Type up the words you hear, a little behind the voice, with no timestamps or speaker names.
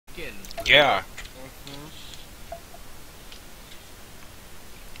Yeah.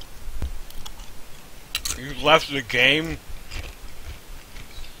 You left the game?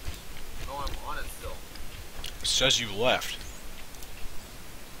 No, I'm on it still. It says you left.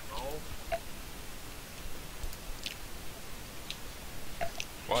 No.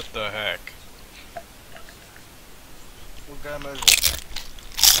 What the heck? What game is it?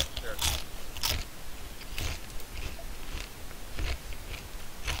 Here.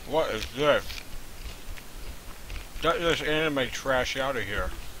 What is this? Get this anime trash out of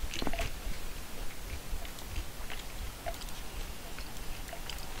here.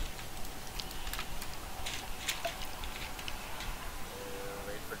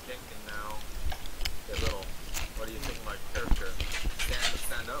 Wait for Jenkins now. Get little. What do you think of my character?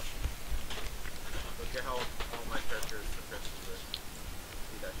 Stand up. Look at how all my characters compared to this.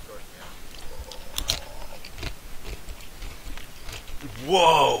 See that short man.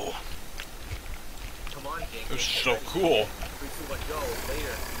 Whoa! Come on, Jenkins. This is get so ready. cool. 3, 2, 1, go.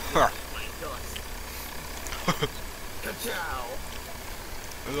 Later. Huh. My dust. Ka-chow.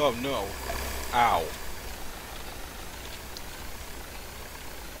 Oh no. Ow.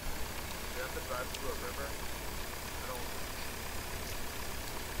 You have to drive through a river. I don't.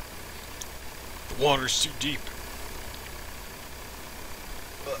 The water's too deep.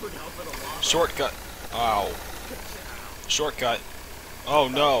 Look out for the lava. Shortcut. Ow. Ka-chow. Shortcut. Oh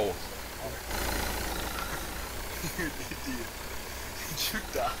no. Did you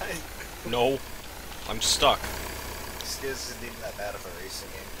die? No. I'm stuck. This isn't even that bad of a racing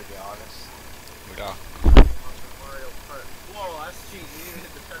game, to be honest. Yeah. Mario Kart. Whoa, that's cheap. You didn't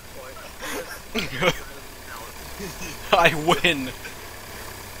hit the checkpoint. I win.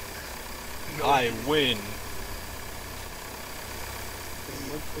 I win.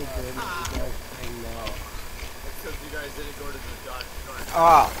 Because you guys didn't go to the Dodge Kart.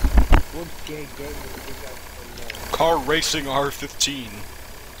 Ah. What game did you guys play now? Car Racing R15.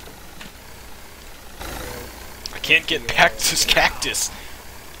 I can't get back to this cactus.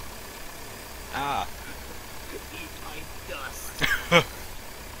 Ah. Eat my dust.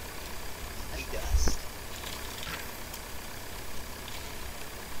 I guess.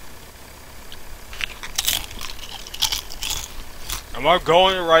 Am I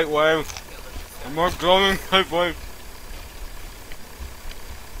going the right way? Am I going the right way?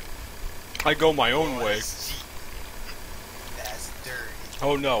 I go my own way. That's dirty.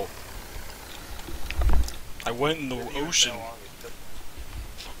 Oh no. I went in the ocean.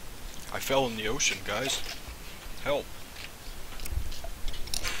 I fell in the ocean, guys. Help.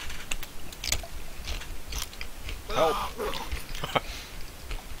 Help.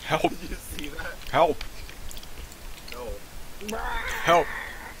 Help. Did you see that? Help. No. Help.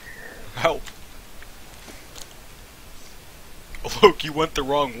 Help. Look, you went the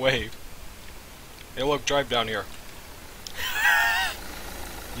wrong way. Hey, look, drive down here.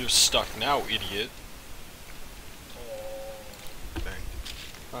 You're stuck now, idiot. Bang.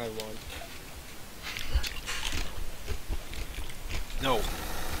 I won. No.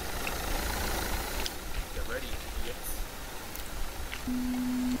 Get ready, idiots.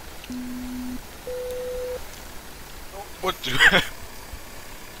 What the?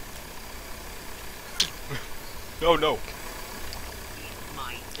 Oh no.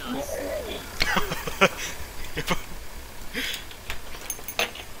 My dust.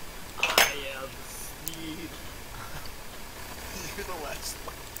 I am speed. You're the last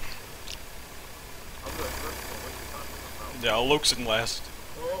one. I'm the first one. What are you talking about? Yeah, Luke's in last.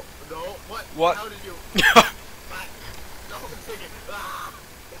 Oh, no. What? What? How did you? What? No, take it. Ah!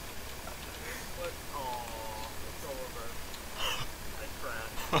 What? Oh, it's over. I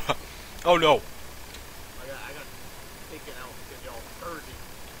crashed. Oh no. I got taken out because y'all hurting.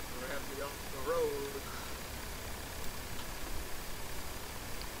 We're gonna have to be off the road.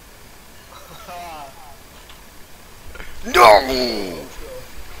 No!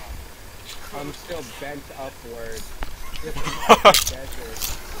 I'm still bent upward. This is the desert.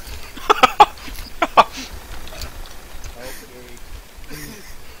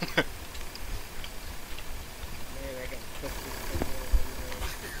 Okay. Man, I can put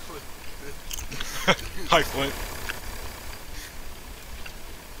this thing Hi, Flint.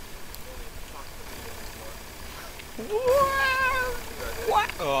 What?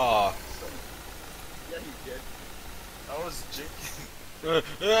 Aw. Yeah, he did. That was Jenkins. A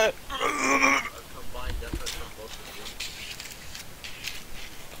combined effort from both of you.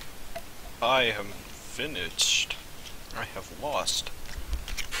 I am finished. I have lost.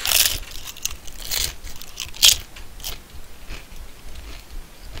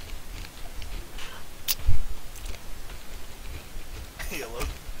 Hey, look.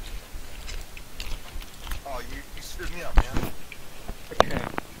 screwed me up, man.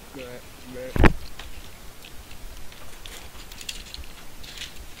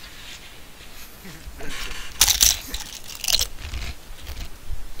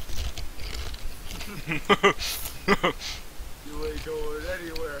 You ain't going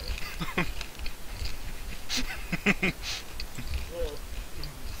anywhere. Whoa.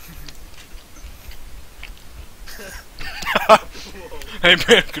 Whoa. Hey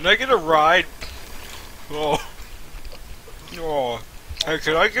man, can I get a ride? Oh. Oh. Hey,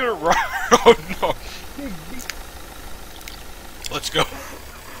 can I get a ride? Oh no. Let's go.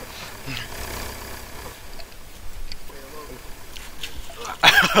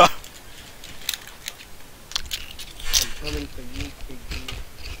 I'm coming for you, Piggy.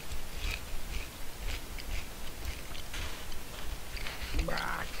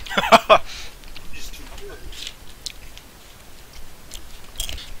 Just too good.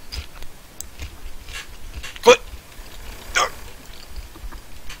 What? Uh-oh.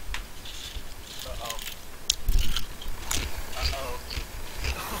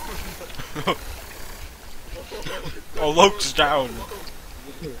 Uh-oh. Oh, Loke's down.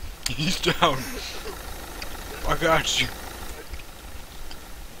 He's down. I got you.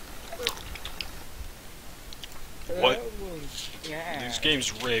 What? Yeah. This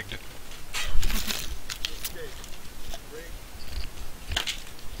game's rigged.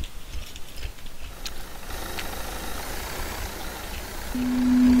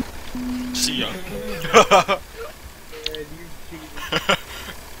 See ya. Man, you cheated.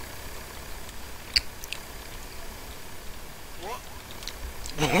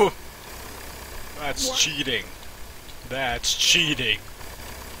 That's What? cheating. That's cheating.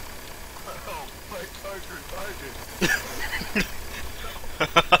 Oh, my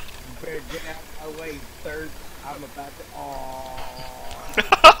Better get out my way, third. I'm about to.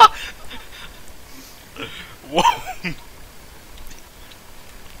 Whoa.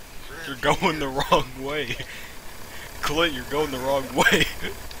 You're going the wrong way. Clint, you're going the wrong way.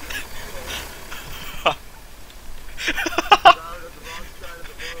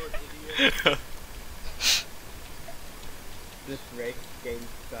 This race game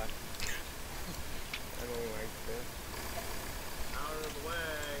sucks. I don't like this. Out of the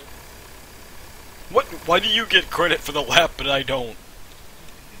way. What? Why do you get credit for the lap, but I don't?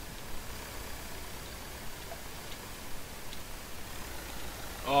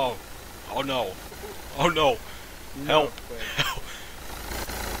 Oh. Oh no. Oh no. No, Help. Quinn, Help.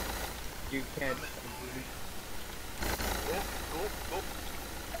 you can't.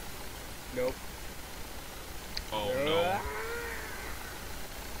 Nope. Oh no.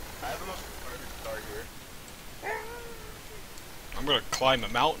 I have the most retarded car here. I'm gonna climb a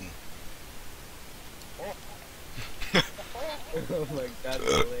mountain. Oh my god,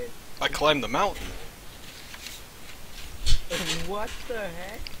 Lily. I climbed the mountain. What the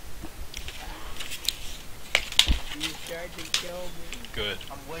heck? You tried to kill me. Good.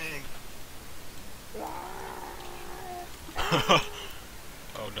 I'm winning.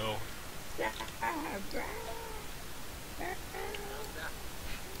 Oh no.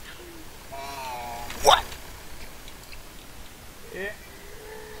 Oh. What?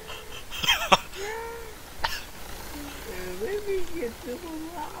 Let me get to the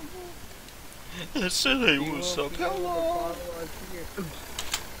lava. I said I You was won't so be able to follow us here.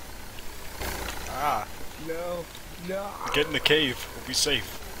 Ah. No, no. Get in the cave. We'll be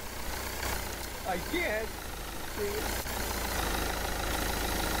safe. I can't.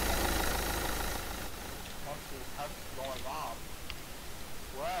 What's going on?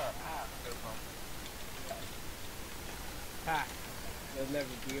 Where? Ha! They'll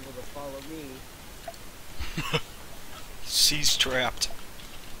never be able to follow me. C's trapped.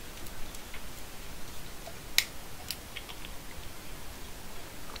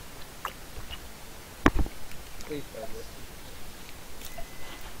 Please don't listen.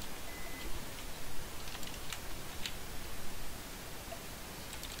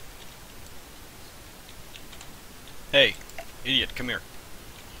 Hey, idiot, come here.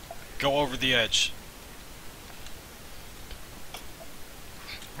 Go over the edge.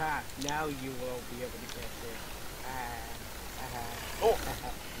 Ha! Now you won't be able to catch it. Oh.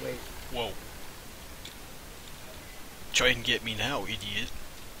 Wait. Whoa. Try and get me now, idiot.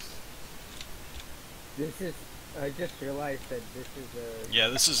 This is. I just realized that this is a. Yeah,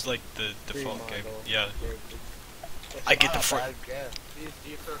 this is like the free default game. model. Yeah. I get the front. These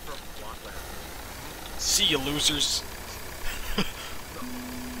Jeeps are from Blockland. See you, losers.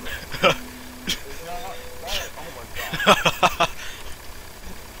 Oh my god.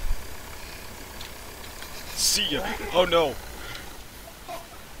 See ya. Oh no.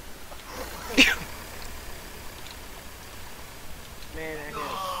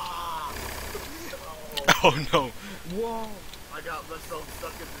 Oh no. Whoa! I got myself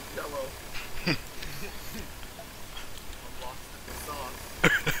stuck in the jello. I'm lost in the sauce.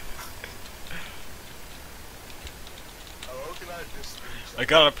 Hello, can I just I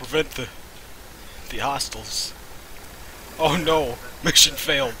gotta prevent the hostiles. Oh no, mission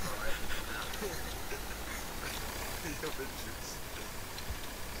failed. The Avengers.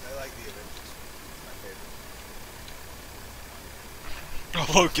 I like the Avengers. It's my favorite.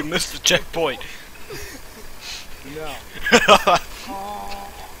 Oh look, you missed the checkpoint. No.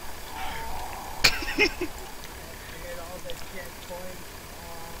 Oh! I hit all the checkpoints.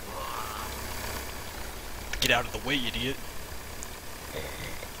 Get out of the way, idiot.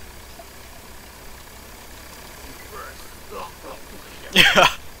 Yeah.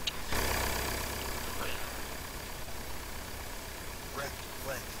 Red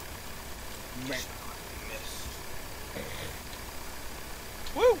Flint. Mech. Missed.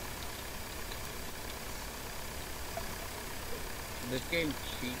 Woo! This game's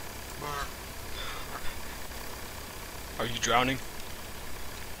cheap. Are you drowning?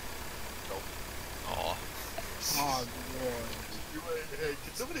 Nope. Aw. Oh, boy. Hey,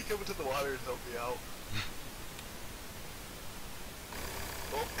 can somebody come into the water and help me out?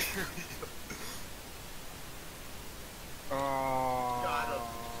 Oh, here we go. Oh. Got him.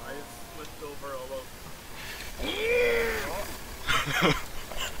 I just flipped over all over.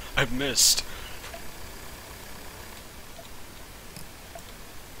 I missed.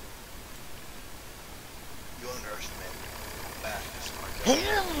 You underestimate that.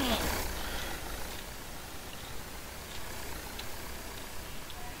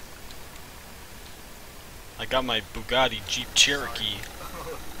 I got my Bugatti Jeep Cherokee.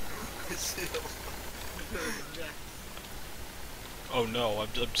 Oh no,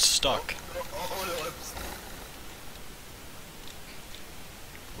 I'm stuck. Oh no, I'm stuck.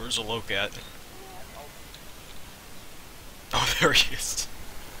 Where's the Loke at? Oh, there he is.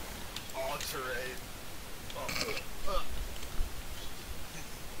 All terrain.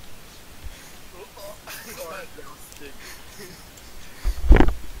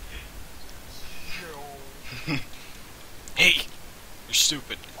 Hey! You're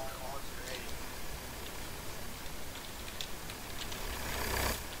stupid.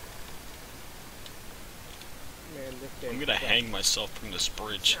 Man, this game I'm gonna sucks. hang myself from this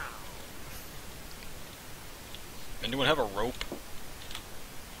bridge. Anyone have a rope?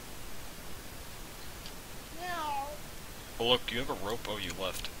 Oh look, do you have a rope? Oh, you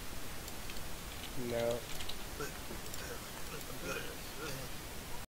left. No.